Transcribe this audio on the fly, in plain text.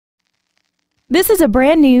This is a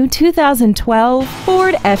brand new 2012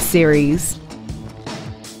 Ford F-Series.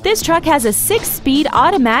 This truck has a 6-speed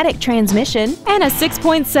automatic transmission and a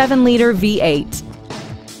 6.7-liter V8.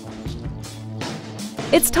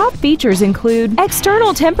 Its top features include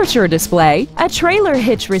external temperature display, a trailer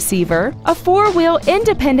hitch receiver, a 4-wheel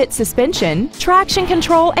independent suspension, traction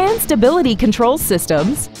control and stability control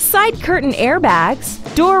systems, side curtain airbags,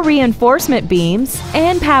 door reinforcement beams,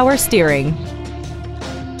 and power steering.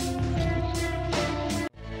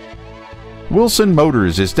 Wilson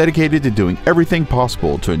Motors is dedicated to doing everything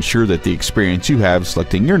possible to ensure that the experience you have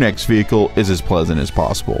selecting your next vehicle is as pleasant as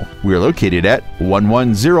possible. We are located at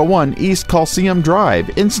 1101 East Coliseum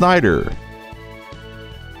Drive in Snyder.